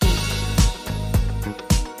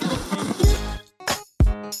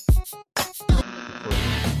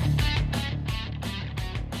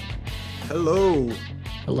Hello.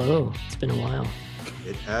 Hello. It's been a while.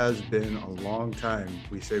 It has been a long time.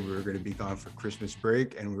 We said we were going to be gone for Christmas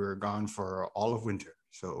break, and we were gone for all of winter.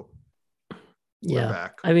 So we're Yeah.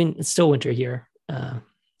 back. I mean, it's still winter here.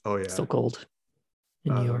 Oh yeah, Still cold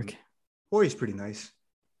in New York. Hawaii's pretty nice.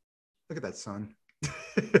 Look at that sun.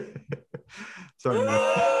 Sorry,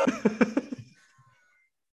 man.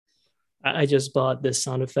 I just bought this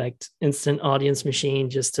sound effect instant audience machine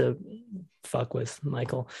just to fuck with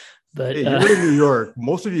Michael. But Hey, you're in New York.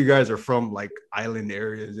 Most of you guys are from like island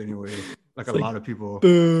areas anyway. Like a lot of people.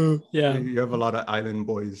 Boo. Yeah. You have a lot of island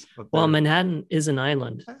boys up there. Well, Manhattan is an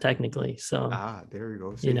island technically, so there you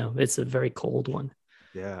go. See? You know, it's a very cold one.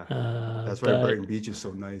 Yeah. That's why Brighton Beach is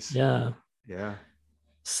so nice. Yeah. Yeah.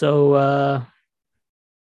 So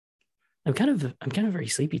I'm kind of very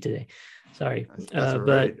sleepy today. Sorry. That's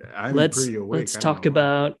but I'm pretty awake. Let's talk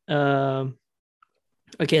about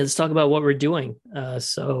let's talk about what we're doing.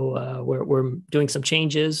 We're doing some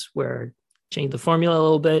changes. We're changing the formula a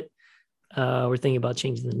little bit. We're thinking about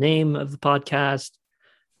changing the name of the podcast.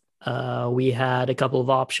 We had a couple of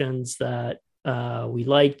options that we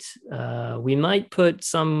liked. We might put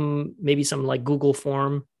some like Google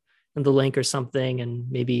form in the link or something,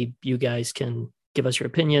 and maybe you guys can give us your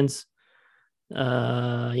opinions.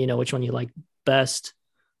 Which one you like best.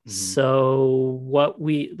 Mm-hmm. So what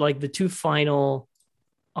we like, the two final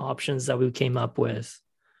options that we came up with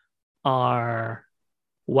are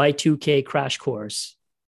Y2K Crash Course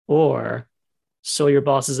or So Your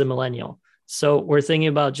Boss is a Millennial. So we're thinking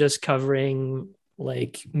about just covering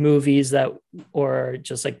like movies that, or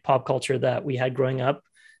just like pop culture that we had growing up.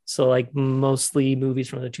 So like mostly movies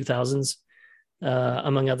from the 2000s,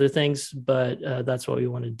 among other things, but that's what we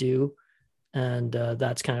want to do. And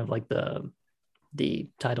that's kind of like the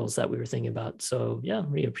titles that we were thinking about. So yeah,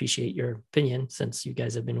 we appreciate your opinion since you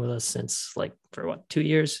guys have been with us since like for what, 2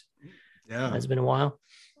 years? Yeah, it's been a while.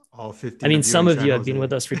 All 15. I mean, some of you have been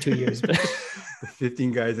with us for 2 years, but the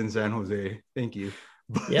 15 guys in San Jose. Thank you.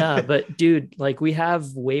 Yeah, but dude, like we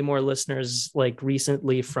have way more listeners like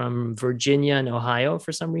recently from Virginia and Ohio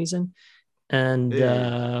for some reason. And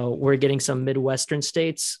we're getting some Midwestern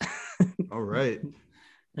states. All right.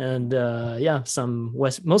 And some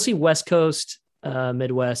mostly West Coast,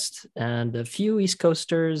 Midwest, and a few East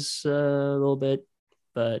Coasters, a little bit,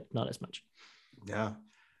 but not as much. Yeah.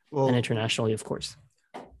 Well, and internationally, of course.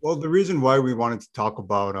 Well, the reason why we wanted to talk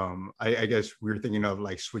about, I guess we were thinking of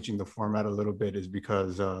like switching the format a little bit is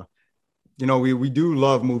because, we do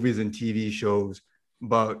love movies and TV shows,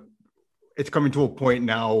 but it's coming to a point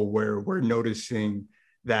now where we're noticing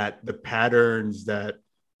that the patterns that,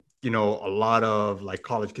 a lot of like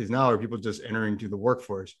college kids now are people just entering to the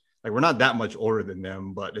workforce. Like we're not that much older than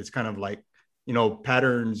them, but it's kind of like,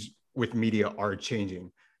 patterns with media are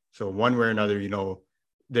changing. So one way or another,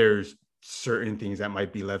 there's certain things that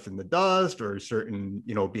might be left in the dust or certain,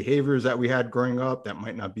 behaviors that we had growing up that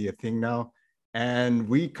might not be a thing now. And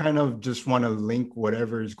we kind of just want to link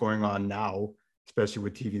whatever is going on now, especially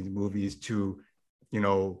with TV and movies, to,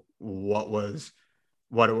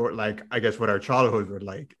 what our childhoods were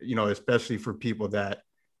like, especially for people that,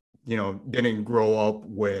 didn't grow up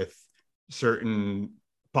with certain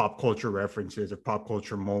pop culture references or pop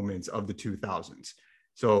culture moments of the 2000s.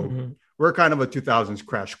 So we're kind of a 2000s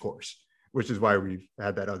crash course, which is why we've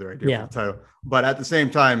had that other idea for the title. But at the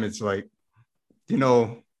same time, it's like,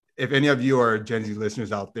 if any of you are Gen Z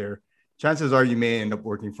listeners out there, chances are you may end up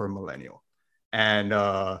working for a millennial. And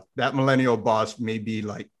that millennial boss may be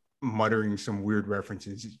like muttering some weird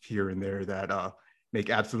references here and there that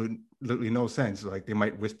make absolutely no sense. Like they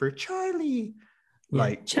might whisper, Charlie. Yeah.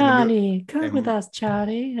 Like Charlie, come with us,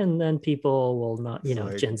 Charlie. And then people will not,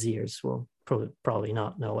 like, Gen Zers will probably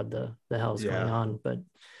not know what the hell is going on, but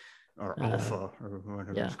or alpha or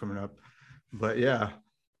whatever's coming up. But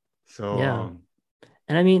so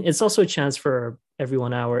and I mean it's also a chance for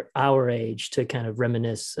everyone our age to kind of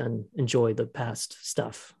reminisce and enjoy the past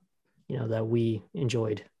stuff, that we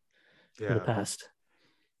enjoyed in the past.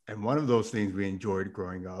 And one of those things we enjoyed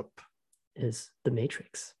growing up is The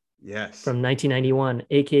Matrix. Yes. From 1991,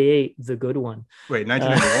 aka the good one. Wait,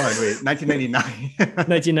 1991. 1999.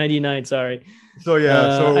 1999, sorry. So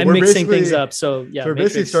so I'm mixing things up. So so we're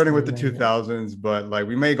basically starting with the 2000s, but like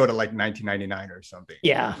we may go to like 1999 or something.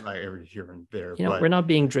 Yeah. Like every here and there. We're not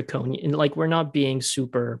being draconian. Like we're not being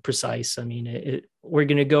super precise. I mean, we're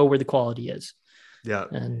going to go where the quality is. Yeah.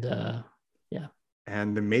 And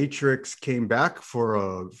And The Matrix came back for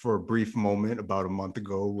a brief moment about a month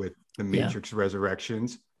ago with The Matrix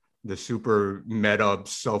Resurrections. The super meta,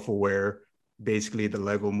 self-aware basically the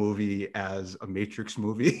Lego movie as a Matrix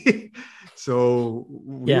movie. So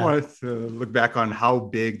we Yeah. wanted to look back on how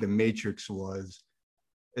big the Matrix was,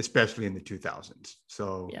 especially in the 2000s.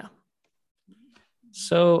 So Yeah.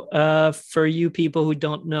 So, for you people who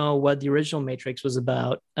don't know what the original Matrix was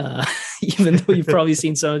about, even though you've probably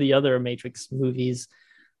seen some of the other Matrix movies,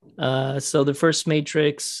 so the first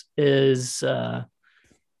Matrix is,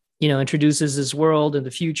 introduces this world in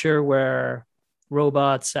the future where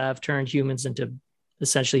robots have turned humans into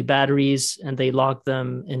essentially batteries, and they locked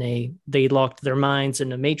their minds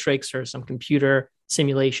in a matrix or some computer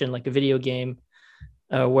simulation, like a video game,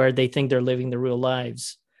 where they think they're living their real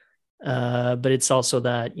lives. But it's also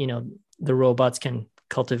that, the robots can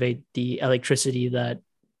cultivate the electricity that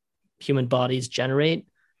human bodies generate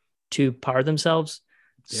to power themselves.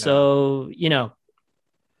 yeah, So,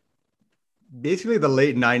 basically the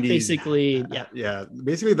late 90s. basically, yeah, Yeah,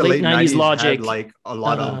 basically the late late 90s 90s had logic. like a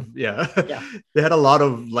lot of Yeah. they had a lot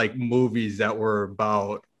of like movies that were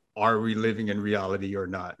about, are we living in reality or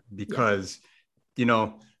not? Yeah. Because you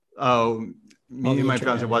know um All me and the my internet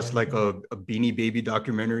fiance and watched like everything. a Beanie Baby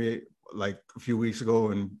documentary like a few weeks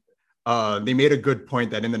ago, and they made a good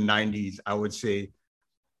point that in the 90s, I would say,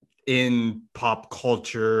 in pop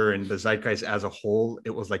culture and the zeitgeist as a whole, it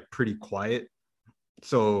was like pretty quiet.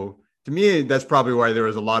 So to me, that's probably why there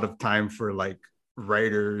was a lot of time for like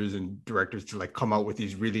writers and directors to like come out with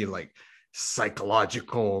these really like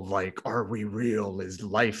psychological, like, are we real, is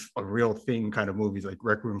life a real thing kind of movies, like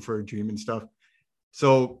Requiem for a Dream and stuff.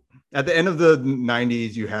 So at the end of the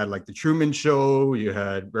 90s, you had like the Truman Show, you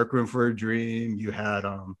had Requiem for a Dream, you had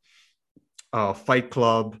Fight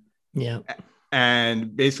Club, Yeah.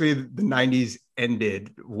 and basically the 90s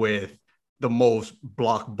ended with the most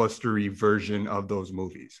blockbustery version of those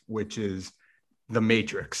movies, which is The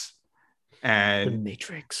Matrix. The And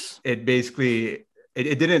Matrix. it basically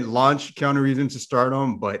it didn't launch Keanu Reeves into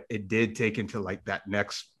stardom, but it did take into like that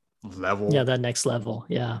next Yeah, level. that next level.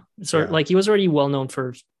 Yeah. So Yeah. like he was already well known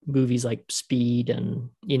for movies like Speed and,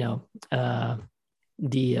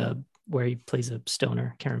 the where he plays a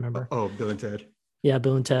stoner. Can't remember. Oh, Bill and Ted. Yeah,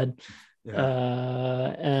 Bill and Ted.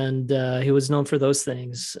 Yeah. And he was known for those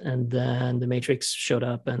things. And then the Matrix showed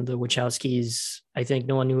up, and the Wachowskis. I think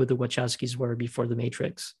no one knew who the Wachowskis were before the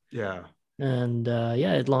Matrix. Yeah. And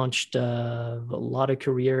it launched a lot of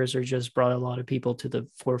careers, or just brought a lot of people to the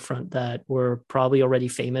forefront that were probably already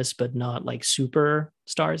famous but not like super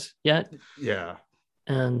stars yet. Yeah.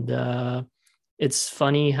 And it's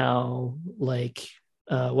funny how like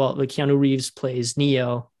Keanu Reeves plays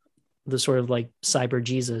Neo, the sort of like cyber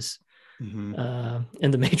Jesus, Mm-hmm.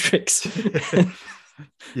 in the Matrix. But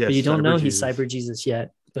you Yes, don't Cyber know he's Jesus. Cyber Jesus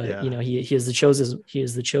yet. But Yeah. he is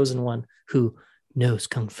the chosen one who knows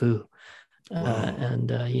kung fu.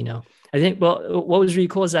 And I think, well, what was really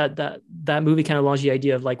cool is that movie kind of launched the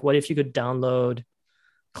idea of like, what if you could download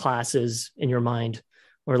classes in your mind,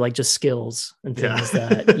 or like just skills and Yeah. things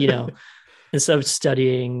that instead of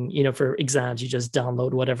studying for exams, you just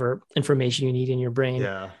download whatever information you need in your brain.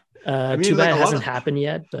 Yeah. Too Like bad a it lot hasn't of happened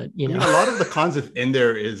yet, but a lot of the concept in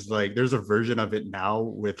there is like there's a version of it now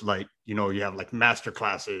with like, you have like master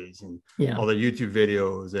classes and yeah, all the YouTube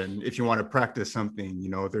videos. And if you want to practice something,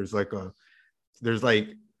 there's like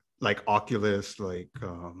Oculus, like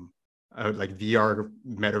VR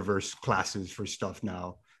metaverse classes for stuff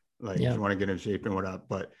now. Like if yeah, you want to get in shape and whatnot.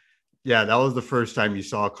 But yeah, that was the first time you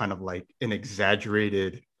saw kind of like an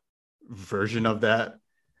exaggerated version of that.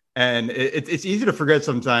 And it's easy to forget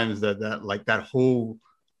sometimes that like that whole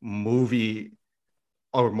movie,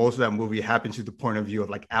 or most of that movie, happens through the point of view of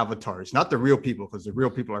like avatars, not the real people, because the real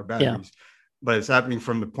people are yeah, batteries, but it's happening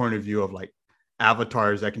from the point of view of like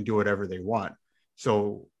avatars that can do whatever they want.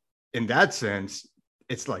 So in that sense,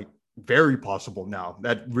 it's like very possible now.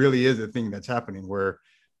 That really is a thing that's happening where,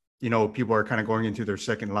 people are kind of going into their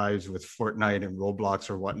second lives with Fortnite and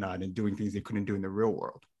Roblox or whatnot and doing things they couldn't do in the real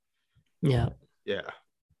world. yeah. Yeah.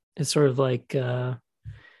 It's sort of like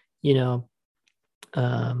you know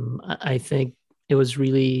I think it was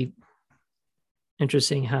really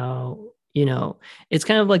interesting how it's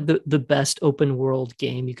kind of like the best open world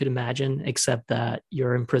game you could imagine, except that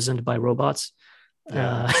you're imprisoned by robots.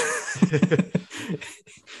 Yeah.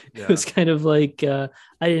 It Yeah. was kind of like I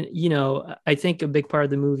didn't I think a big part of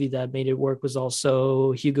the movie that made it work was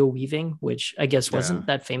also Hugo Weaving, which I guess Yeah. wasn't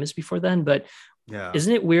that famous before then. But Yeah.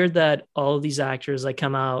 isn't it weird that all of these actors like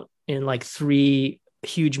come out in like three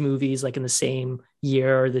huge movies like in the same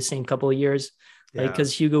year or the same couple of years? Like, Yeah.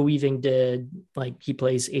 because Hugo Weaving did, like, he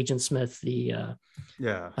plays Agent Smith, Yeah.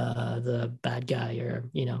 the bad guy, or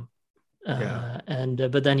Yeah. and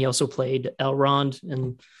but then he also played Elrond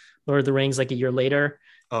in Lord of the Rings like a year later.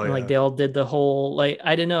 Oh And like yeah. they all did the whole like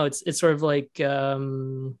I don't know. It's sort of like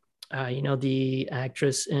the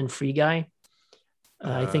actress in Free Guy.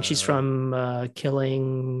 I think she's Uh, from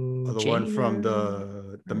Killing the one Jane from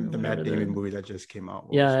or the Matt whatever Damon the movie that just came out.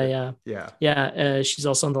 What was yeah it? yeah Yeah. yeah. She's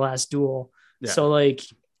also on The Last Duel. Yeah. So like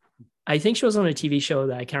I think she was on a TV show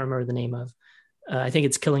that I can't remember the name of. I think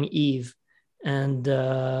it's Killing Eve, and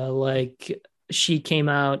like she came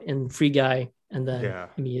out in Free Guy, and then Yeah.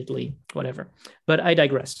 immediately whatever. But I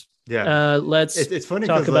digress. Yeah. Let's It's funny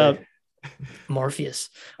talk because like, about Morpheus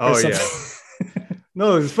or oh something. yeah.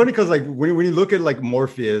 No, it's funny because like when you look at like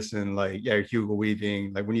Morpheus and like yeah Hugo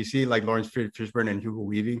Weaving, like when you see like Lawrence Fishburne and Hugo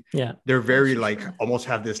Weaving, Yeah, they're Lawrence very like Fishburne. almost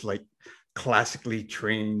have this like classically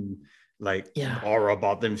trained like Yeah, aura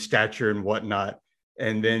about them, stature and whatnot.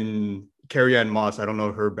 And then Carrie Ann Moss, I don't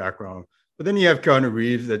know her background, but then you have Keanu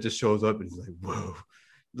Reeves that just shows up and he's like, whoa,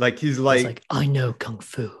 like he's he's like like, I know kung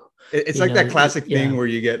fu. it's You like know, that classic thing yeah, where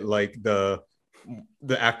you get like the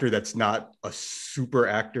actor that's not a super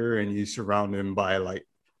actor and you surround him by like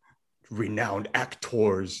renowned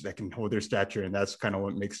actors that can hold their stature, and that's kind of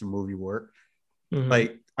what makes the movie work. mm-hmm.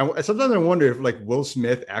 Like sometimes I wonder if like Will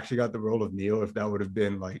Smith actually got the role of Neo, if that would have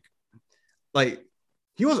been like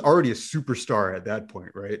he was already a superstar at that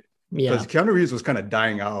point, right? Because Yeah, Keanu Reeves was kind of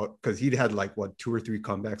dying out because he'd had like what 2 or 3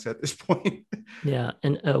 comebacks at this point. yeah.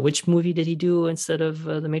 And which movie did he do instead of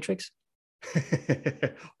The Matrix?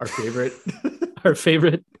 Our favorite, Our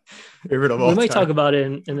favorite. favorite of We all might talk time. about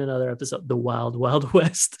it in another episode. The Wild Wild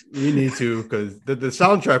West. We need to because the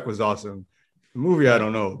soundtrack was awesome. The movie, I Yeah,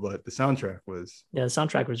 don't know, but the soundtrack was. yeah. The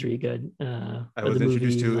soundtrack was really good. I But the was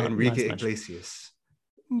introduced movie, to not Enrique as much. Iglesias.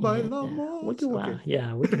 Yeah, yeah. Wiki Bailamos. wow. Okay.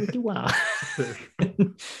 Yeah, wiki wow.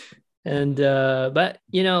 And but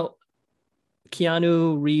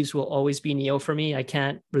Keanu Reeves will always be Neo for me. I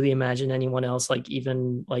can't really imagine anyone else. Like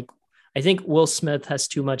even like I think Will Smith has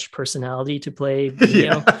too much personality to play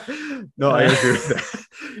Yeah. Neo. No, I Uh, agree with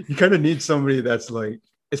that. You kind of need somebody that's like,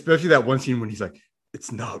 especially that one scene when he's like,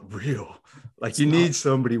 it's not real. Like it's you not need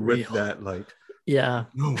somebody with real. that, like, Yeah.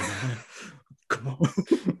 no, man. Come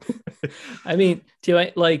on. I mean, do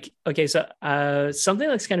I like okay, so something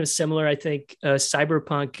that's kind of similar, I think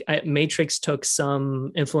Cyberpunk Matrix took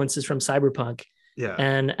some influences from Cyberpunk. Yeah.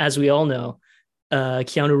 And as we all know,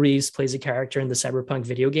 Keanu Reeves plays a character in the Cyberpunk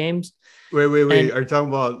video games. Wait. And Are you talking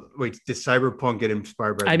about wait, did Cyberpunk get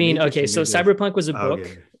inspired by I the mean, Matrix okay, or so Matrix? Cyberpunk was a Oh, book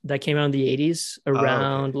okay. that came out in the 80s Oh, okay.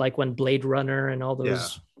 around like when Blade Runner and all Yeah.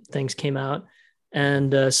 those things came out.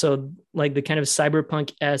 And so like the kind of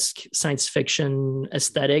cyberpunk-esque science fiction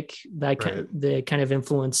aesthetic Right. they kind of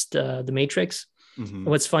influenced the Matrix. Mm-hmm.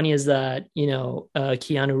 What's funny is that,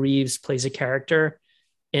 Keanu Reeves plays a character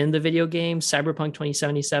in the video game Cyberpunk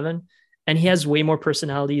 2077, and he has way more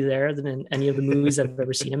personality there than in any of the movies I've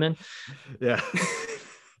ever seen him in. Yeah.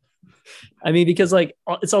 I mean, because like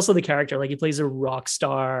it's also the character, like he plays a rock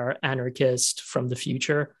star anarchist from the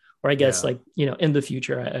future, or I guess Yeah. like, in the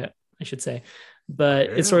future, I should say. Oh, But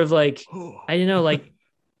it's sort yeah. of like, Oh. I don't know, like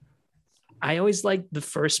I always liked the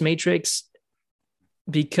first Matrix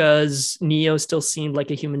because Neo still seemed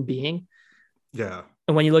like a human being. Yeah.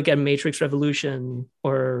 And when you look at Matrix Revolution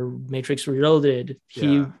or Matrix Reloaded,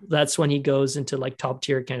 Yeah. that's when he goes into like top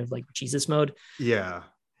tier kind of like Jesus mode, Yeah.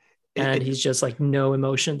 It, and it he's just like no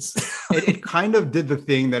emotions. it kind of did the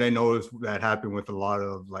thing that I noticed that happened with a lot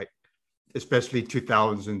of like, especially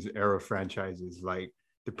 2000s era franchises, like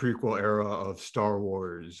the prequel era of Star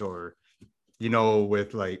Wars, or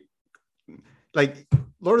with like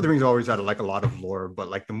Lord of the Rings always had like a lot of lore, but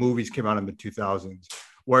like the movies came out in the 2000s,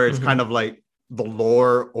 where it's kind Mm-hmm. of like the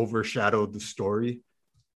lore overshadowed the story,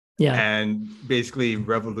 Yeah. and basically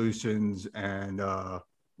Revolutions and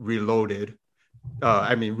Reloaded.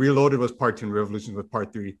 I mean, Reloaded was part 2, and Revolutions was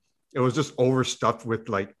part 3. It was just overstuffed with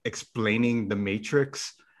like explaining the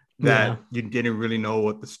Matrix Yeah. that you didn't really know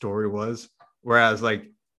what the story was. Whereas like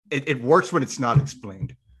it works when it's not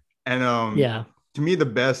explained. And Yeah. to me, the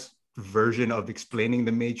best version of explaining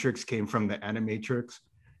the Matrix came from the Animatrix,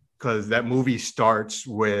 because that movie starts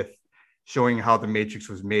with showing how the Matrix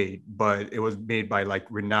was made, but it was made by like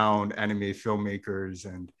renowned anime filmmakers,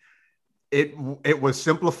 and it was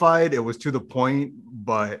simplified, it was to the point,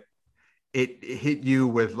 but it hit you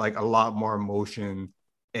with like a lot more emotion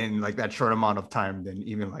in like that short amount of time than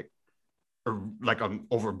even like an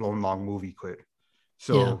overblown long movie could. Yeah.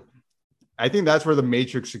 So I think that's where the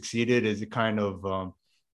Matrix succeeded, is it kind of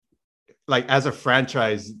like as a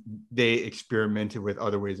franchise, they experimented with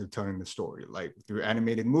other ways of telling the story, like through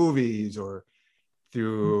animated movies or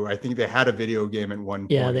through, I think they had a video game at one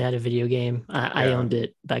Yeah, they point. had a video game. I Yeah. owned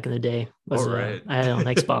it back in the day. All Was right. I had it on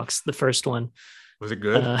Xbox, the first one. Was it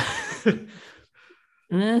good? Uh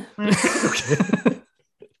Okay.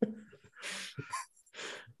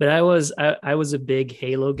 But I was a big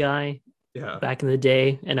Halo guy Yeah. back in the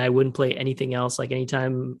day, and I wouldn't play anything else. Like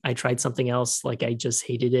anytime I tried something else, like I just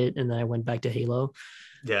hated it, and then I went back to Halo.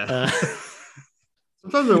 Yeah. Uh,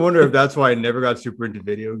 Sometimes I wonder if that's why I never got super into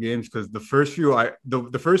video games, because the first few I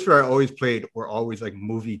always played were always like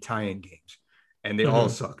movie tie-in games, and they all mhm.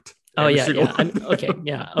 sucked. Oh Every yeah, single yeah. one. Okay,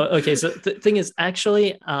 yeah. Okay, so the thing is,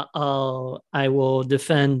 actually, I will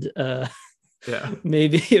defend Yeah.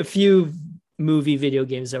 maybe a few movie video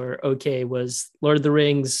games that were okay. Was Lord of the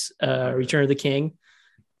Rings, Okay. Return of the King,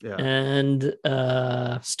 Yeah. and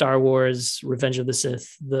Star Wars, Revenge of the Sith.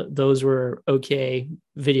 Those were okay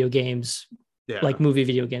video games, Yeah. like movie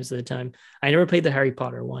video games at the time. I never played the Harry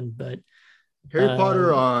Potter one, but Harry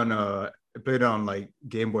Potter um, on I played on like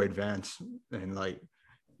Game Boy Advance, and like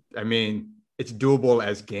I mean it's doable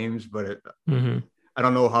as games, but mhm, I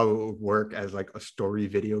don't know how it would work as like a story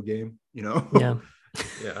video game, you yeah. know?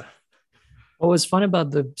 Yeah. What was fun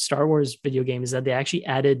about the Star Wars video game is that they actually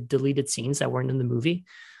added deleted scenes that weren't in the movie.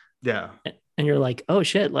 Yeah. And you're like, oh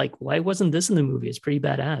shit, like why wasn't this in the movie? It's pretty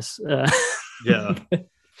badass. Yeah.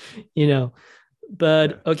 You know, Yeah.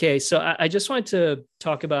 but okay, so I just wanted to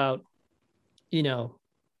talk about, you know,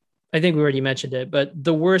 I think we already mentioned it, but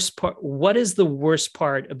the worst part, what is the worst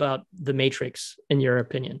part about the Matrix in your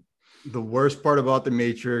opinion? The worst part about the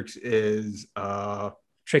Matrix is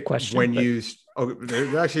Trick question, when but you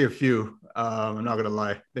there's actually a few. I'm not gonna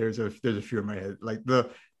lie. There's a few in my head. Like the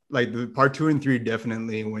part 2 and 3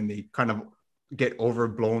 definitely, when they kind of get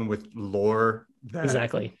overblown with lore that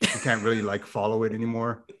exactly. you can't really like follow it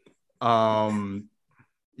anymore. Um,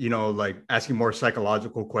 like asking more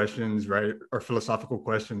psychological questions, right? Or philosophical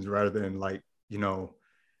questions rather than like,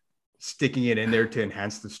 sticking it in there to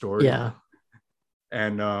enhance the story. Yeah.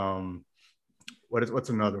 And what's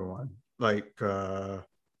another one? Like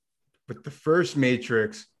with the first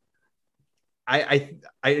Matrix, I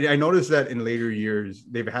noticed that in later years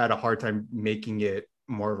they've had a hard time making it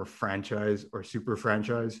more of a franchise or super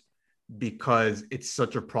franchise because it's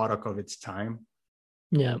such a product of its time.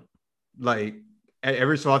 Yeah. Like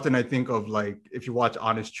every so often I think of, like, if you watch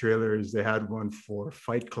honest trailers, they had one for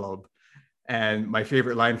Fight Club, and my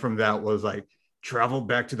favorite line from that was like, travel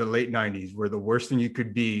back to the late 90s where the worst thing you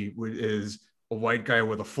could be is a white guy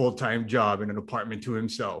with a full-time job in an apartment to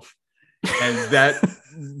himself. And that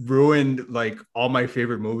ruined like all my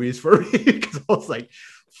favorite movies for me because I was like,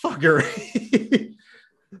 fuck it.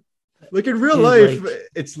 Like in real Dude, life, like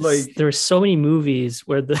it's like, there's so many movies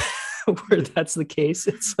where the where that's the case.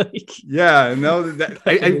 It's like yeah, now that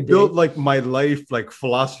back in I the built day. like my life like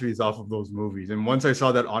philosophies off of those movies. And once I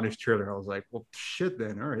saw that honest trailer, I was like, well, shit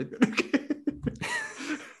then. All right.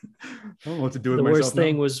 I don't know what to do with The worst myself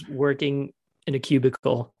thing now. was working in a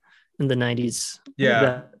cubicle in the 90s. Yeah.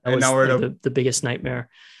 That And now was we're like at a the biggest nightmare.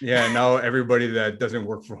 Yeah, now everybody that doesn't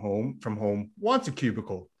work from home wants a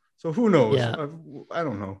cubicle. So who knows? Yeah. I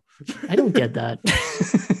don't know. I don't get that.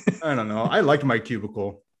 I don't know. I liked my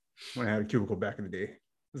cubicle when I had a cubicle back in the day. It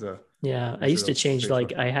was a Yeah. I nice used to little change, safe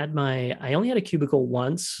like spot. I only had a cubicle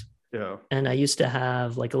once, Yeah, and I used to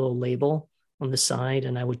have like a little label on the side,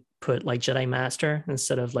 and I would put like Jedi Master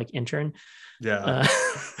instead of like intern. yeah. Uh,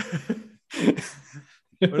 it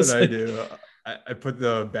What did was I like, do? I put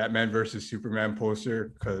the Batman versus Superman poster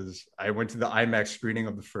because I went to the IMAX screening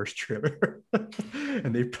of the first trailer,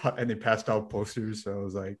 and they passed out posters. So I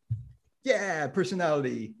was like, yeah,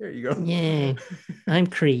 personality. There you go. yeah, I'm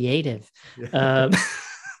creative. Yeah, Um,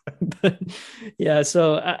 but yeah,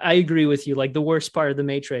 so I agree with you. Like the worst part of the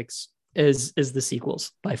Matrix is the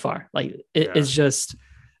sequels by far. Like yeah, it's just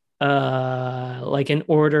like an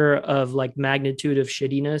order of like magnitude of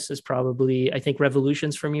shittiness is probably, I think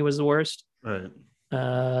Revolutions for me was the worst. right.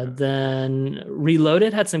 Yeah. Then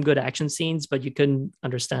Reloaded had some good action scenes, but you couldn't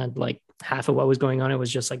understand like half of what was going on. It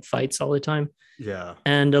was just like fights all the time. Yeah.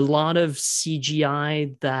 And a lot of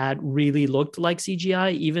CGI that really looked like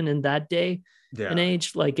CGI, even in that day and Yeah.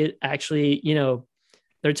 age. Like it actually,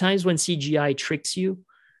 there are times when CGI tricks you.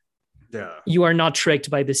 Yeah. You are not tricked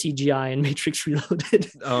by the CGI in Matrix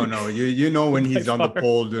Reloaded Oh no, you know when by he's on the far.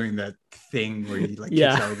 pole doing that thing where he like kicks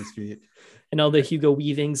Yeah. out with his feet. And all the Hugo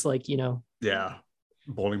Weavings, like, Yeah.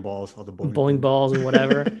 Bowling balls, all the bowling bowling pins. balls and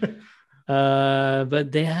whatever.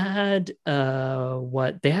 But they had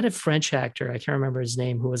what they had a French actor, I can't remember his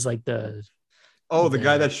name, who was like Oh, the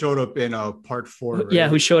guy the that showed up in part 4, yeah, right?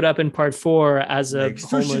 who showed up in part 4 as a Like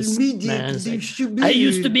social homeless media, man. It's they like, should I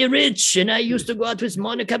used to be. be rich and I used to go out with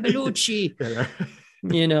Monica Bellucci,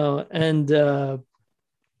 Yeah. and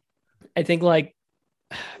I think like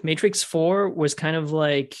Matrix 4 was kind of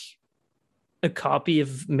like a copy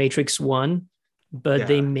of Matrix 1 but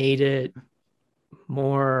they Yeah. made it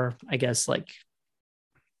more, I guess, like,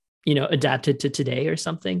 adapted to today or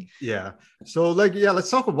something. Yeah. So like, yeah, let's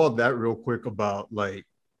talk about that real quick about like,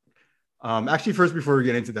 actually first, before we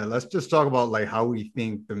get into that, let's just talk about like how we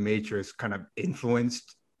think the Matrix kind of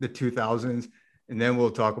influenced the 2000s. And then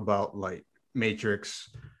we'll talk about like Matrix,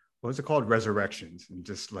 what's it called? Resurrections, and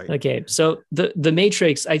just like, Okay, so the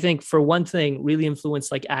Matrix, I think, for one thing, really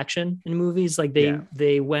influenced like action in movies. Like yeah,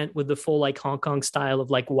 they went with the full like Hong Kong style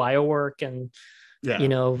of like wire work and yeah,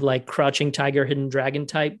 like Crouching Tiger, Hidden Dragon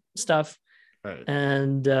type stuff. right,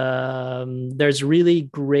 And there's really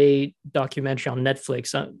great documentary on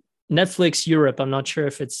Netflix. Netflix Europe. I'm not sure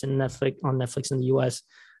if it's in Netflix in the US,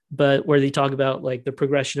 but where they talk about like the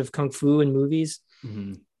progression of kung fu in movies.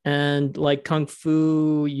 mm-hmm. And like kung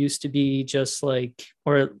fu used to be just like,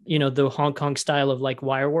 or the Hong Kong style of like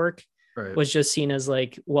wire work Right, was just seen as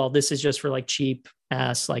like, well, this is just for like cheap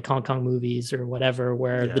ass like Hong Kong movies or whatever,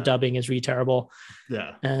 where the yeah, dubbing is really terrible.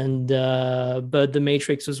 yeah, And but the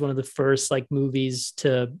Matrix was one of the first like movies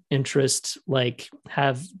to interest, like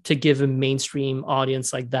have to give a mainstream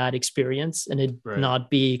audience like that experience and it right, not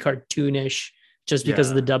be cartoonish just because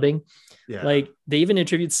of the yeah, dubbing. yeah, Like they even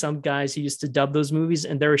interviewed some guys who used to dub those movies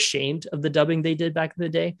and they're ashamed of the dubbing they did back in the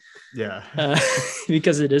day, yeah,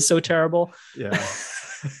 because it is so terrible. yeah,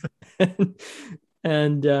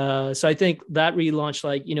 And so I think that relaunched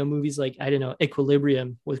like movies like, I don't know,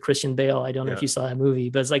 Equilibrium with Christian Bale. I don't know if yeah. you saw that movie,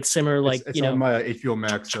 but it's like similar, like It's on my HBO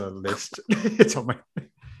Max list. It's on my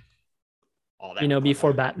all that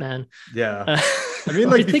before crap. Batman. Yeah. uh, I mean,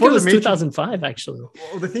 I like think it before the was Matrix. 2005 actually.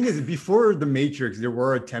 Well, the thing is, before the Matrix, there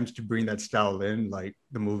were attempts to bring that style in, like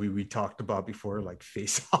the movie we talked about before, like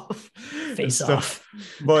Face Off and Face stuff.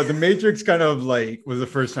 Off. But the Matrix kind of like was the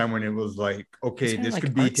first time when it was like, It's okay, kind of this like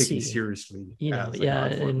could be taken artsy, seriously as like yeah.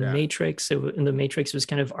 art form. In Yeah. Matrix, in the Matrix was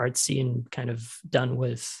kind of artsy and kind of done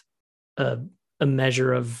with a, a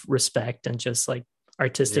measure of respect and just like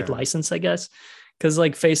artistic Yeah. license, I guess. Because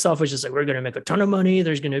like Face Off was just like, we're gonna make a ton of money.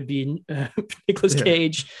 There's gonna be Nicolas Yeah.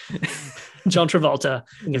 Cage, John Travolta.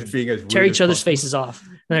 We're gonna Just being as tear weird as each other's possible. faces off.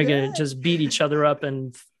 And they're gonna just beat each other up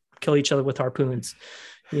and kill each other with harpoons.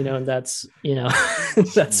 And that's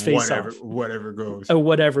that's Face Whatever, Off, whatever goes. a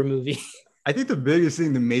whatever movie. I think the biggest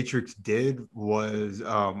thing the Matrix did was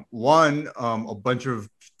one, a bunch of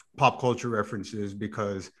pop culture references,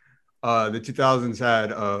 because the 2000s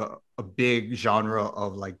had a big genre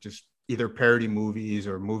of like just either parody movies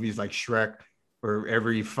or movies like Shrek, where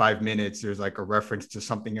every 5 minutes there's like a reference to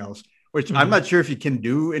something else, which I'm Mm-hmm. not sure if you can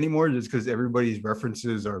do anymore, just because everybody's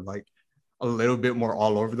references are like a little bit more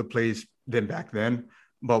all over the place than back then.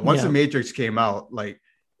 But once the Yeah. Matrix came out, like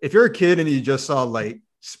if you're a kid and you just saw like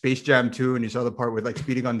Space Jam 2 and you saw the part with like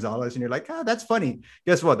Speedy Gonzalez and you're like, ah, that's funny.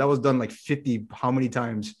 Guess what? That was done like 50, how many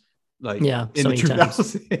times? Like Yeah. in So the many times.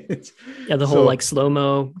 2000s. Yeah. The whole like So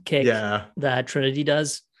slow-mo kick yeah, that Trinity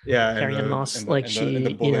does. yeah, Carrie Ann Moss, like and the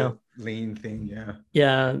she, bullet lean thing. Yeah,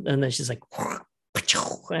 yeah. And then she's like,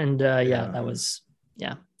 and yeah, yeah. that was,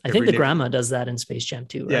 yeah. I think Every the Nick, grandma does that in Space Jam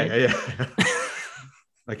too, yeah, right? yeah, yeah.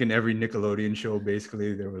 Like in every Nickelodeon show,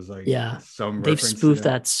 basically there was like Yeah. some They've reference to spoofed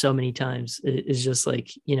that. that so many times. It's just like,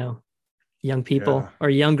 young Yeah, people or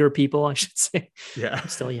younger people, I should say. yeah, I'm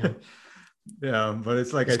still young. yeah. But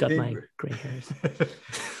it's like I Just got think, my gray hairs.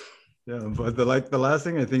 yeah. But the last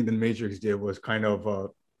thing I think the Matrix did was kind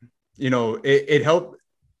of it helped,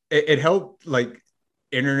 it helped like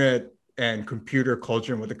internet and computer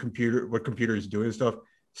culture and what computers do and stuff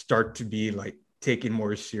start to be like taken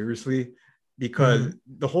more seriously, because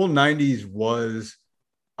Mm-hmm. the whole 90s was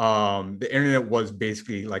the internet was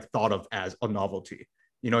basically like thought of as a novelty.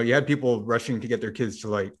 You had people rushing to get their kids to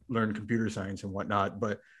like learn computer science and whatnot,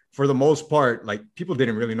 but for the most part, like people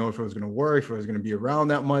didn't really know if it was going to work, if it was going to be around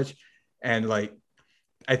that much. And like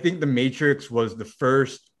I think the Matrix was the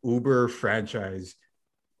first Uber franchise,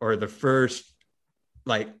 or the first,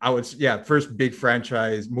 like I was, yeah, first big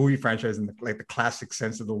franchise, movie franchise in the classic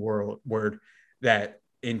sense of the word, that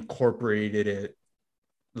incorporated it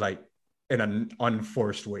like in an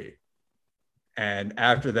unforced way. And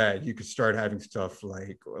after that, you could start having stuff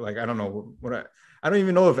like I don't know what I don't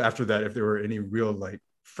even know if after that if there were any real like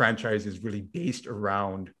franchises really based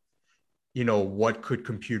around what could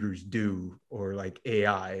computers do, or like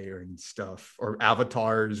AI and stuff, or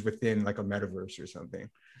avatars within like a metaverse or something.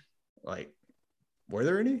 Like, were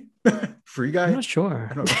there any? Free I'm Guy? not sure.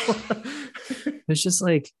 I don't know. It's just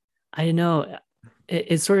like, I don't know.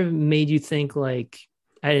 It sort of made you think like,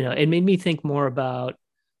 I don't know. It made me think more about,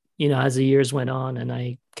 as the years went on and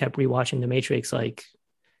I kept rewatching The Matrix, like,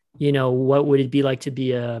 what would it be like to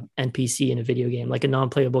be a NPC in a video game, like a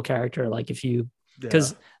non-playable character? Like if you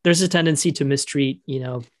because there's a tendency to mistreat,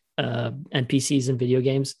 NPCs in video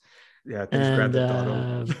games. Yeah, things Grand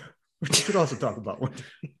And Theft Auto. We should also talk about one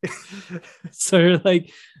day. sort of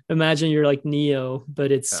like imagine you're like Neo,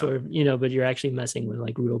 but it's Yeah. sort of, but you're actually messing with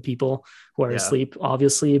like real people who are Yeah. asleep,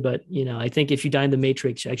 obviously. But I think if you die in the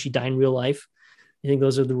Matrix, you actually die in real life. I think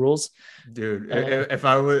those are the rules. Dude, if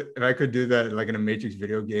I could do that like in a Matrix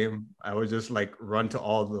video game, I would just like run to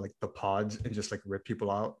all the pods and just like rip people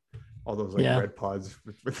out. All those like red pods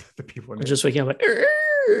with the people in it. Just waking up like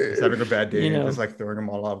just having a bad day and just like throwing them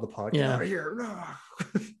all out of the pod. Get out of here.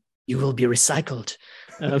 You will be recycled.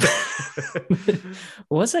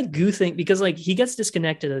 What's that goo thing? Because like he gets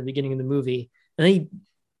disconnected at the beginning of the movie and then he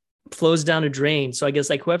flows down a drain. So I guess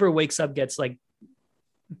like whoever wakes up gets like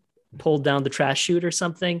pulled down the trash chute or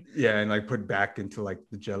something. Yeah, and like put back into like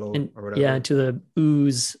the jello or whatever. Yeah, into the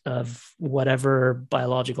ooze of whatever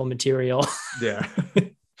biological material. Yeah.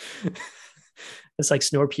 It's like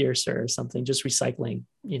Snowpiercer or something, just recycling,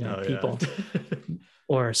 people. Yeah.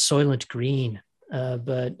 Or Soylent Green.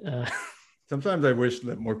 But sometimes I wish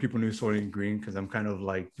that more people knew Soylent Green because I'm kind of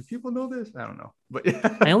like, do people know this? I don't know. But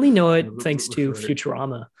yeah. I only know it thanks to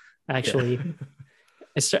Futurama, actually. Yeah.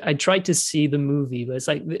 I tried to see the movie, but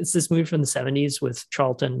it's this movie from the 70s with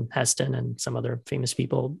Charlton Heston and some other famous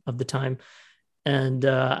people of the time. And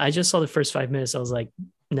I just saw the first 5 minutes. I was like,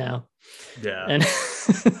 no. Yeah. And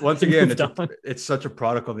once again, it's such a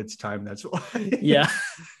product of its time. That's why. Yeah,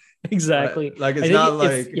 exactly. But, like, it's not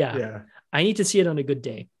like, I need to see it on a good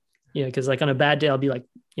day. Because like on a bad day, I'll be like,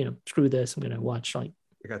 screw this. I'm going to watch like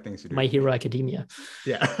I got things to do. My Hero Academia.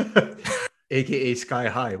 Yeah. AKA Sky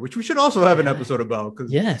High, which we should also have an episode about.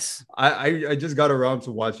 Because yes, I just got around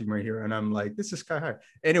to watching My Hero and I'm like, this is Sky High.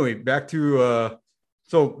 Anyway, back to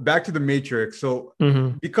the Matrix. So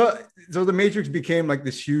the Matrix became like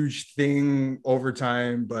this huge thing over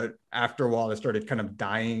time, but after a while it started kind of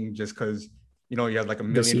dying just because you have like a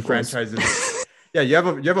million franchises. Yeah, you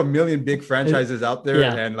have a million big franchises out there,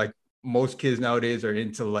 and like most kids nowadays are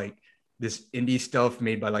into like this indie stuff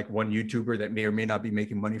made by like one YouTuber that may or may not be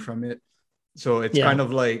making money from it. So it's kind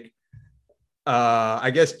of like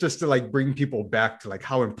I guess just to like bring people back to like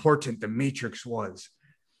how important the Matrix was.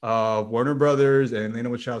 Warner Brothers and Lana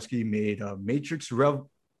Wachowski made Matrix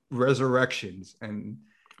Resurrections, and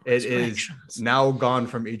it is now gone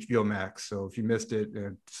from HBO Max. So if you missed it,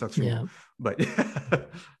 it sucks for you. But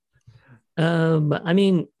I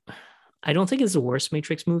mean, I don't think it's the worst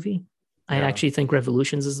Matrix movie. I actually think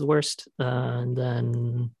Revolutions is the worst. And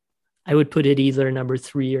then I would put it either number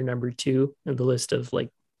 3 or number 2 in the list of like,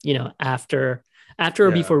 after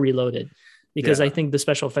or before Reloaded, because I think the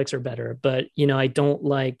special effects are better. But, I don't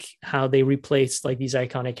like how they replaced like these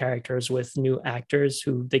iconic characters with new actors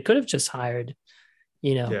who they could have just hired,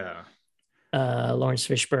 Lawrence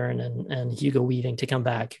Fishburne and Hugo Weaving to come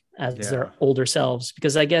back as their older selves,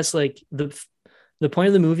 because I guess like the point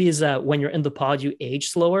of the movie is that when you're in the pod you age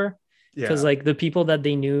slower, because like the people that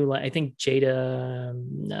they knew, like I think Jada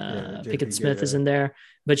Pinkett Smith is in there,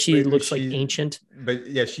 but she looks like ancient.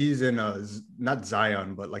 But she's in not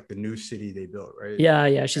Zion, but like the new city they built, right?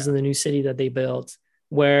 She's in the new city that they built,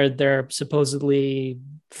 where they're supposedly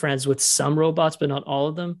friends with some robots but not all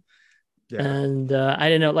of them. And I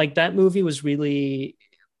don't know, like that movie was really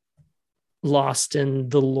lost in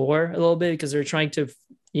the lore a little bit, because they're trying to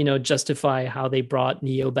justify how they brought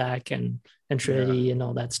Neo back and Trinity and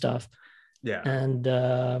all that stuff. And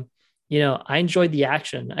I enjoyed the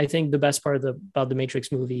action. I think the best part about the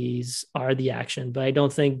Matrix movies are the action, but I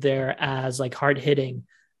don't think they're as like hard hitting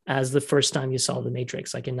as the first time you saw the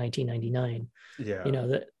Matrix, like in 1999.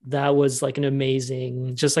 That was like an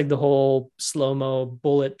amazing, just like the whole slow-mo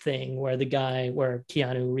bullet thing where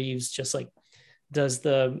Keanu Reeves just like does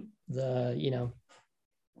the what's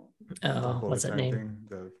that name?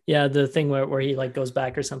 The thing where he like goes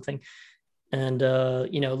back or something, and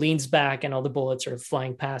leans back and all the bullets are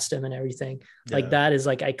flying past him and everything. Like that is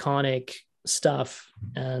like iconic stuff.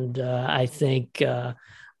 And I think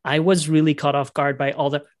I was really caught off guard by all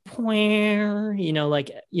the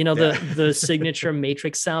the signature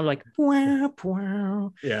Matrix sound, like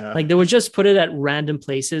like they would just put it at random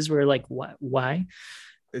places where like why?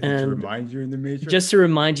 And to remind you in the Matrix, just to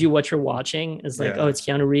remind you what you're watching. It's like, oh, it's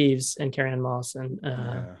Keanu Reeves and Carrie-Anne Moss, and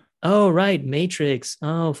oh right, Matrix.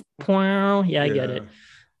 Oh, I get it.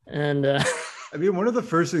 And I mean, one of the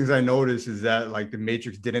first things I noticed is that like the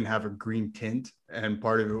Matrix didn't have a green tint, and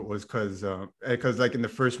part of it was because like in the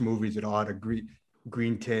first movies it all had a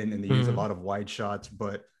green tint and they used a lot of wide shots,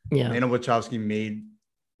 but Lana Wachowski made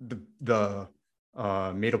made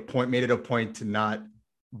it a point to not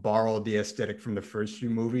borrow the aesthetic from the first few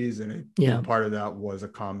movies, and part of that was a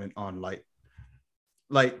comment on light.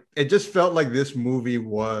 like it just felt like this movie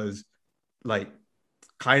was like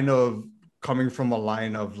kind of coming from a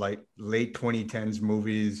line of like late 2010s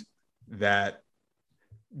movies that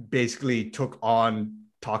basically took on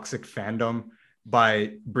toxic fandom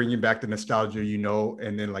by bringing back the nostalgia,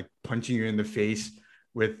 and then like punching you in the face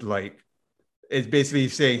with like, it's basically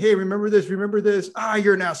saying, hey, remember this, remember this. Ah,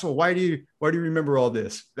 you're an asshole. Why do you remember all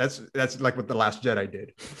this? That's like what The Last Jedi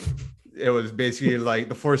did. It was basically like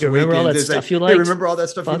The Force You remember all Awakens. that It's like, stuff you hey, liked? remember all that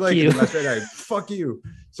stuff you Fuck like? you. And The Last Jedi, fuck you.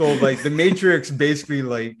 So like The Matrix basically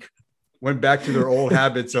like went back to their old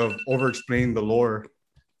habits of over explaining the lore.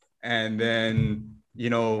 And then,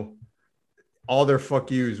 all their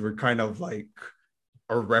fuck yous were kind of like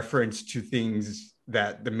a reference to things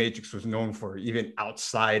that the Matrix was known for, even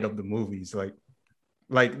outside of the movies. Like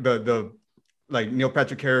the like Neil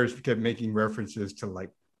Patrick Harris kept making references to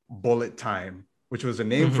like bullet time, which was a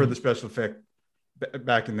name for the special effect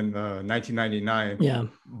back in the 1999. Yeah.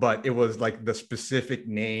 But it was like the specific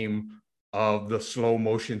name of the slow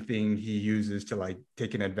motion thing he uses to like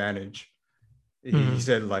take an advantage. He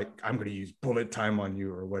said like, I'm going to use bullet time on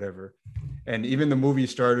you or whatever. And even the movie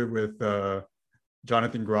started with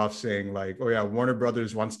Jonathan Groff saying like, oh yeah, Warner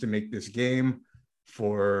Brothers wants to make this game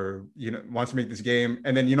and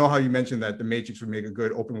then how you mentioned that the Matrix would make a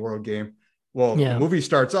good open world game. Well, the movie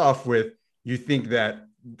starts off with, you think that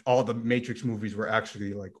all the Matrix movies were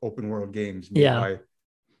actually like open world games made by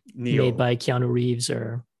Neo, made by Keanu Reeves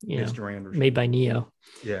or Mr. Anderson, made by Neo.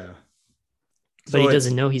 Yeah, but so he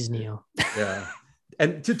doesn't know he's Neo. Yeah.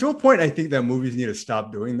 And to a point, I think that movies need to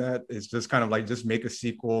stop doing that. It's just kind of like, just make a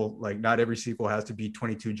sequel. Like, not every sequel has to be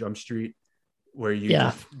 22 Jump Street, where you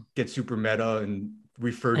just get super meta and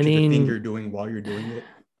refer to the thing you're doing while you're doing it.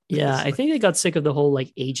 Yeah, I think they got sick of the whole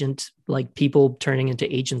like agent, like people turning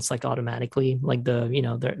into agents like automatically, like they're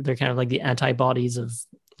kind of like the antibodies of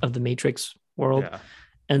the Matrix world,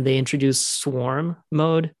 and they introduced swarm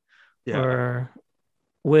mode,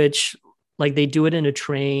 which like they do it in a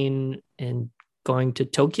train and going to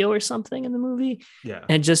Tokyo or something in the movie. Yeah,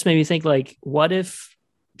 and it just made me think like, what if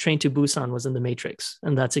Train to Busan was in the Matrix,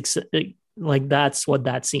 and that's what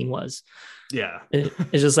that scene was. Yeah,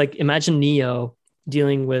 it's just like, imagine Neo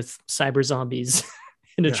dealing with cyber zombies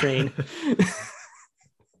in a train.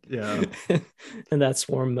 Yeah. And that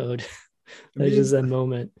swarm mode. That's just that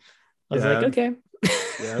moment. I was like, okay.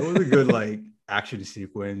 Yeah, it was a good like action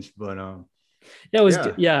sequence, but it was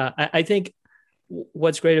good. Yeah, I think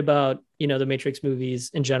what's great about the Matrix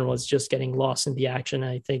movies in general is just getting lost in the action.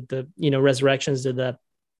 I think the Resurrections did that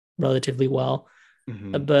relatively well.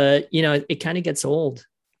 But it kind of gets old.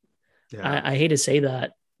 I hate to say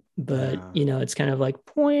that, but it's kind of like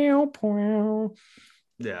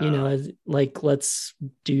like, let's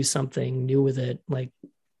do something new with it, like,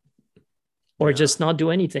 or just not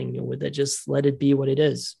do anything new with it, just let it be what it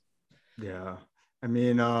is. I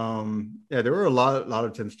mean, there were a lot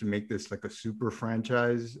of attempts to make this like a super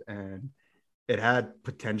franchise, and it had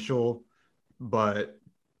potential, but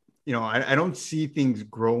I don't see things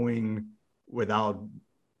growing without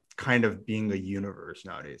kind of being a universe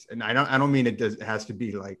nowadays. And I don't mean it has to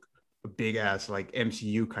be like a big ass like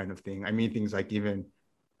MCU kind of thing. I mean things like even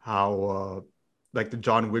how like the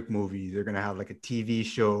John Wick movies, they're gonna have like a TV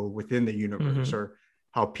show within the universe, or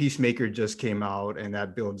how Peacemaker just came out and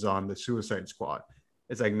that builds on the Suicide Squad.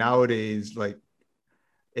 It's like nowadays, like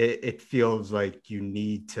it feels like you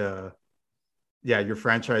need to, your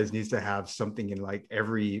franchise needs to have something in like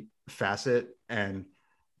every facet. And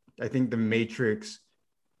I think the Matrix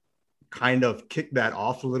kind of kicked that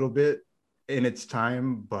off a little bit in its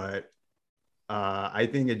time, but I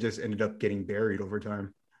think it just ended up getting buried over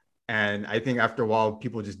time. And I think after a while,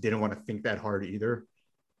 people just didn't want to think that hard either.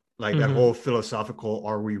 Like that whole philosophical,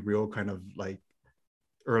 are we real kind of like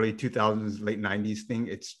early 2000s, late 90s thing.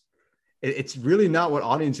 It's really not what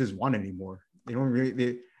audiences want anymore. They don't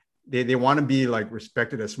really, they want to be like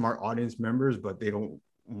respected as smart audience members, but they don't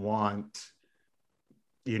want,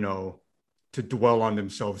 to dwell on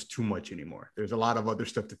themselves too much anymore. There's a lot of other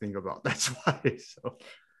stuff to think about. That's why. So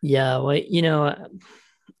yeah, well,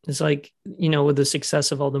 it's like, with the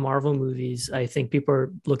success of all the Marvel movies, I think people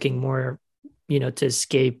are looking more, to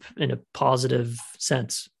escape in a positive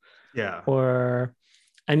sense. Yeah. Or,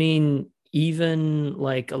 I mean, even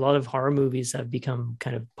like a lot of horror movies have become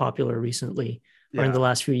kind of popular recently or in the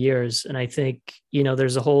last few years. And I think,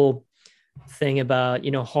 there's a whole thing about,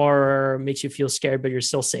 horror makes you feel scared, but you're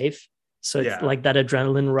still safe. So it's like that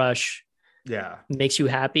adrenaline rush makes you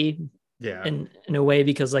happy in a way,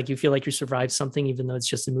 because like you feel like you survived something, even though it's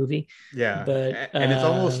just a movie. But and it's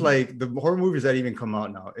almost like the horror movies that even come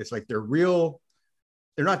out now, it's like they're real,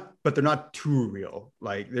 they're not too real.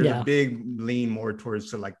 Like there's a big lean more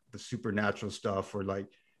towards to like the supernatural stuff, or like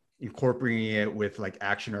incorporating it with like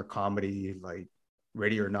action or comedy, like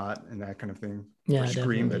Ready or Not and that kind of thing. Yeah, or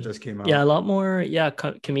Scream definitely. that just came out. Yeah, a lot more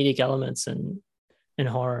comedic elements in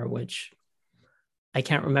horror, which I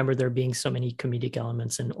can't remember there being so many comedic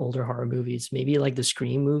elements in older horror movies. Maybe like the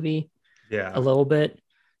Scream movie, a little bit,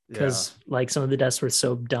 because like some of the deaths were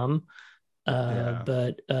so dumb.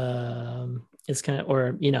 But it's kind of,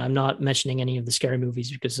 or I'm not mentioning any of the scary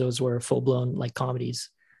movies because those were full blown like comedies.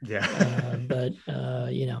 But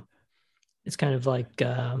it's kind of like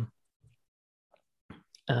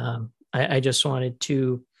I just wanted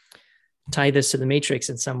to tie this to the Matrix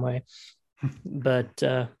in some way, but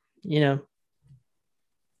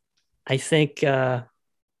I think I'm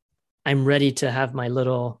ready to have my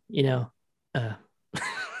little,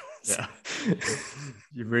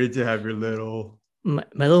 You're ready to have your little my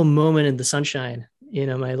little moment in the sunshine,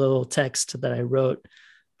 my little text that I wrote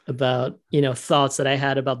about, thoughts that I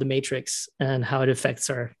had about the Matrix and how it affects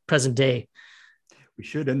our present day. We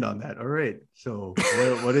should end on that. All right. So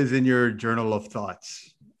what is in your journal of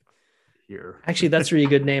thoughts here? Actually, that's a really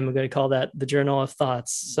good name. I'm going to call that the Journal of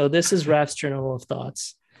Thoughts. So this is Raf's Journal of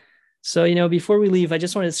Thoughts. So, before we leave, I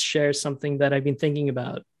just wanted to share something that I've been thinking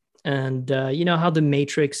about. And, how the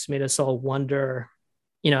Matrix made us all wonder,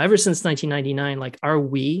 ever since 1999, like, are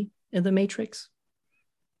we in the Matrix?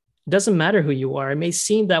 It doesn't matter who you are. It may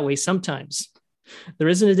seem that way sometimes. There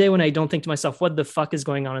isn't a day when I don't think to myself, what the fuck is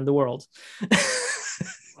going on in the world?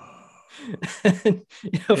 And,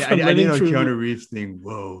 I did a Keanu Reeves thing.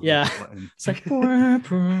 Whoa. Yeah. It's like,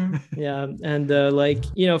 yeah.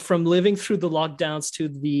 And from living through the lockdowns to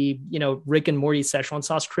the, Rick and Morty Szechuan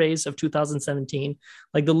sauce craze of 2017,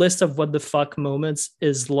 like the list of what the fuck moments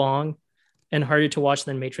is long and harder to watch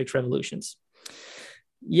than Matrix Revolutions.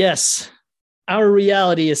 Yes, our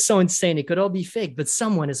reality is so insane. It could all be fake, but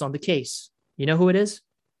someone is on the case. You know who it is?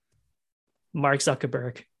 Mark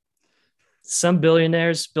Zuckerberg. Some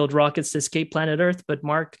billionaires build rockets to escape planet Earth, but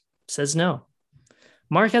Mark says no.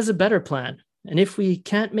 Mark has a better plan. And if we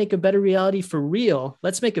can't make a better reality for real,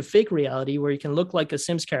 let's make a fake reality where you can look like a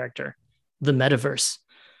Sims character, the metaverse.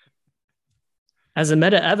 As a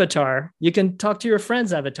meta avatar, you can talk to your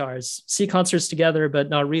friends' avatars, see concerts together, but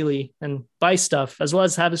not really, and buy stuff, as well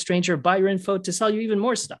as have a stranger buy your info to sell you even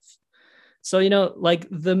more stuff. So, like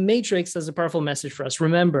the Matrix has a powerful message for us.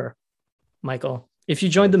 Remember, Michael, if you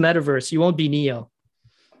join the metaverse, you won't be Neo,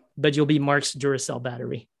 but you'll be Mark's Duracell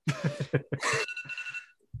battery.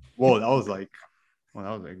 Whoa, that was like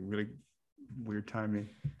really weird timing.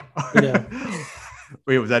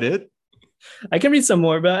 Wait, was that it? I can read some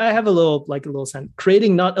more, but I have a little sentence.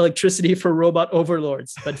 Creating not electricity for robot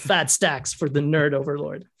overlords, but fat stacks for the nerd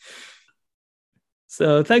overlord.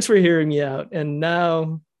 So thanks for hearing me out. And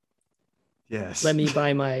now, yes, let me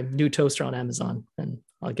buy my new toaster on Amazon and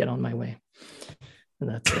I'll get on my way. And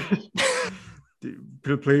that's it.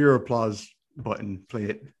 Dude, play your applause button. Play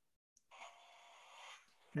it.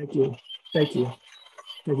 Thank you. Thank you.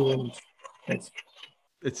 Thank you very much. Thanks.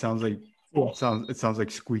 It sounds like it sounds like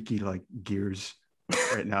squeaky like gears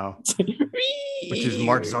right now, which is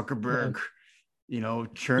Mark Zuckerberg.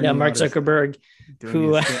 Churning. Yeah, Mark Zuckerberg,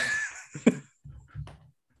 who.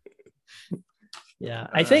 Yeah,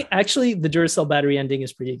 I think actually the Duracell battery ending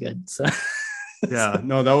is pretty good. So. Yeah,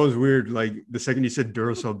 no, that was weird. Like the second you said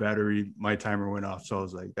Duracell battery, my timer went off. So I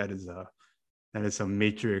was like, that is a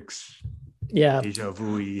Matrix. Yeah. Deja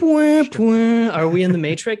vu. Are we in the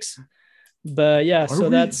Matrix? But yeah, so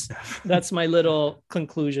that's my little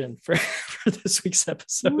conclusion for this week's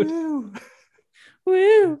episode.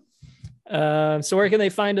 Woo. So where can they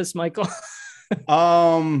find us, Michael?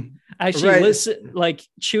 Actually, listen, like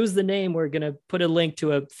choose the name. We're gonna put a link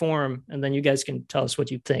to a forum, and then you guys can tell us what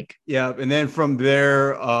you think. Yeah, and then from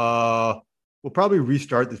there, we'll probably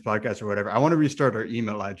restart this podcast or whatever. I want to restart our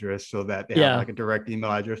email address so that they have like a direct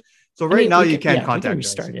email address. So now you can contact us.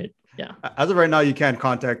 Restart it. Yeah. As of right now, you can't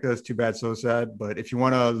contact us. Too bad, so sad. But if you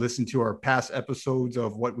want to listen to our past episodes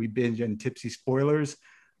of What We Binge and Tipsy Spoilers,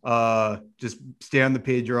 just stay on the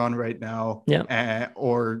page you're on right now. Yeah.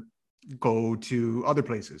 Or go to other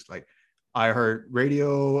places like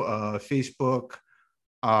iHeartRadio, Facebook.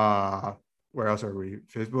 Where else are we?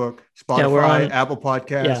 Facebook, Spotify, Apple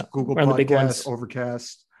Podcasts, Google Podcasts,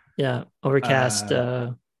 Overcast. Yeah, Overcast,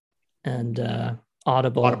 and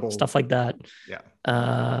Audible, stuff like that.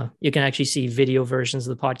 Yeah. You can actually see video versions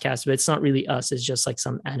of the podcast, but it's not really us. It's just like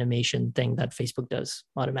some animation thing that Facebook does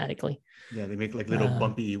automatically. Yeah, they make like little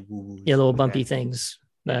bumpy woos. Yeah, little bumpy things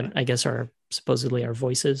that I guess are supposedly our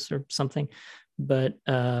voices or something. But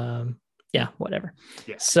Yeah, whatever.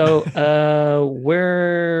 Yeah. So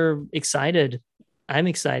we're excited. I'm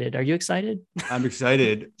excited. Are you excited? I'm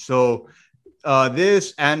excited. So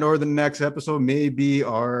this and or the next episode may be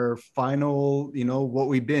our final, what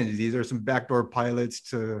we binge. These are some backdoor pilots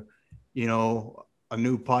to, a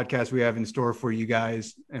new podcast we have in store for you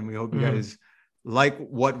guys. And we hope you guys like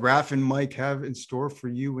what Raph and Mike have in store for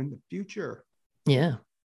you in the future. Yeah.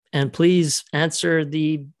 And please answer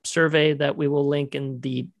the survey that we will link in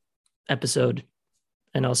the episode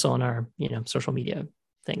and also on our, social media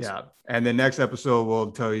things. Yeah. And the next episode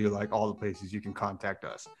will tell you like all the places you can contact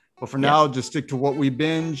us. But for now, just stick to what we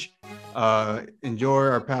binge. Enjoy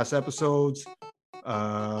our past episodes.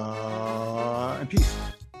 And peace.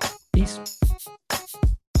 Peace.